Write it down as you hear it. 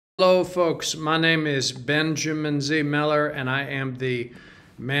Hello folks, my name is Benjamin Z. Miller and I am the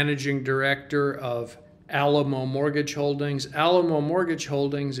Managing Director of Alamo Mortgage Holdings. Alamo Mortgage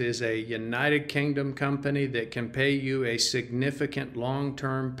Holdings is a United Kingdom company that can pay you a significant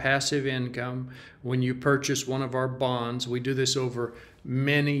long-term passive income when you purchase one of our bonds. We do this over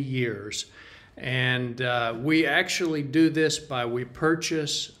many years, and we actually do this by we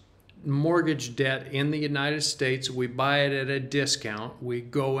purchase mortgage debt in the United States. We buy it at a discount. We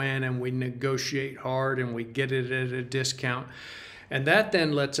go in and we negotiate hard and we get it at a discount. And that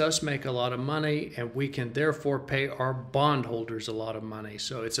then lets us make a lot of money, and we can therefore pay our bondholders a lot of money.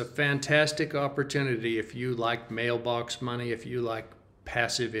 So it's a fantastic opportunity if you like mailbox money, if you like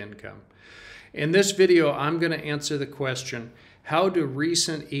passive income. In this video, I'm going to answer the question, how do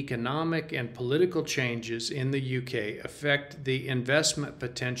recent economic and political changes in the UK affect the investment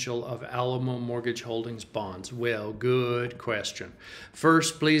potential of Alamo Mortgage Holdings bonds? Well, good question.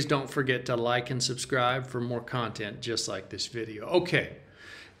 First, please don't forget to like and subscribe for more content just like this video. Okay,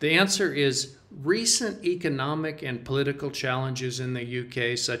 the answer is recent economic and political challenges in the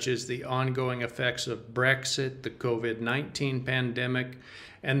UK, such as the ongoing effects of Brexit, the COVID-19 pandemic,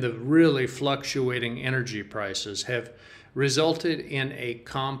 and the really fluctuating energy prices have resulted in a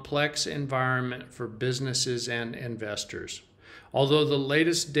complex environment for businesses and investors. Although the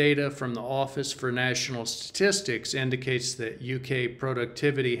latest data from the Office for National Statistics indicates that UK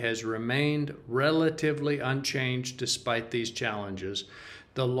productivity has remained relatively unchanged despite these challenges,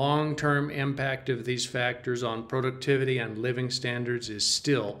 the long-term impact of these factors on productivity and living standards is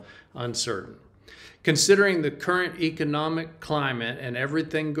still uncertain. Considering the current economic climate and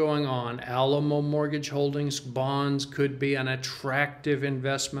everything going on, Alamo Mortgage Holdings bonds could be an attractive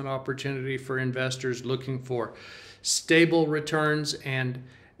investment opportunity for investors looking for stable returns and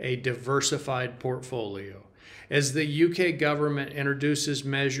a diversified portfolio. As the UK government introduces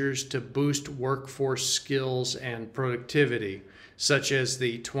measures to boost workforce skills and productivity, such as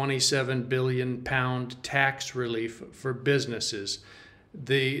the £27 billion tax relief for businesses,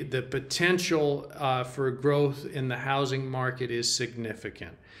 the potential for growth in the housing market is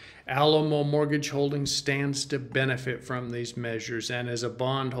significant. Alamo Mortgage Holdings stands to benefit from these measures, and as a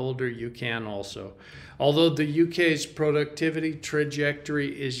bondholder, you can also. Although the UK's productivity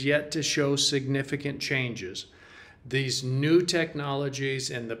trajectory is yet to show significant changes, these new technologies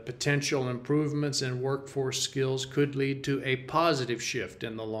and the potential improvements in workforce skills could lead to a positive shift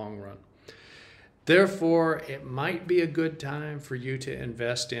in the long run. Therefore, it might be a good time for you to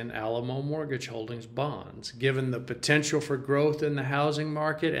invest in Alamo Mortgage Holdings bonds, given the potential for growth in the housing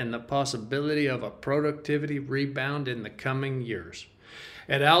market and the possibility of a productivity rebound in the coming years.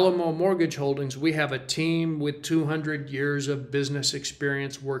 At Alamo Mortgage Holdings, we have a team with 200 years of business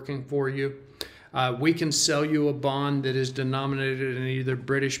experience working for you. We can sell you a bond that is denominated in either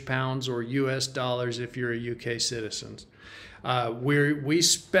British pounds or US dollars if you're a UK citizen. We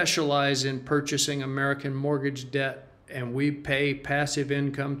specialize in purchasing American mortgage debt, and we pay passive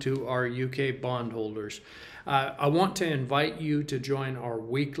income to our UK bondholders. I want to invite you to join our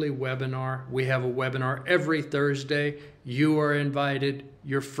weekly webinar. We have a webinar every Thursday. You are invited.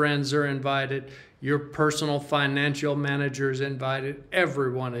 Your friends are invited. Your personal financial manager is invited.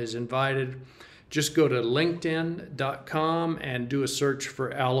 Everyone is invited. Just go to linkedin.com and do a search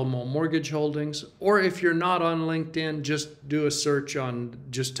for Alamo Mortgage Holdings. Or if you're not on LinkedIn, just do a search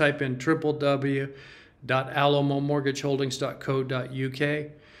just type in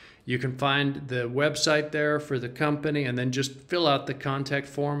www.alamomortgageholdings.co.uk. You can find the website there for the company, and then just fill out the contact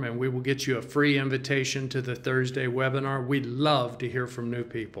form and we will get you a free invitation to the Thursday webinar. We'd love to hear from new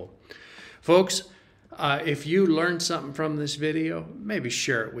people. Folks, if you learned something from this video, maybe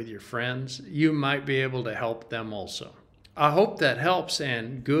share it with your friends. You might be able to help them also. I hope that helps,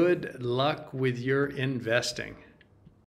 and good luck with your investing.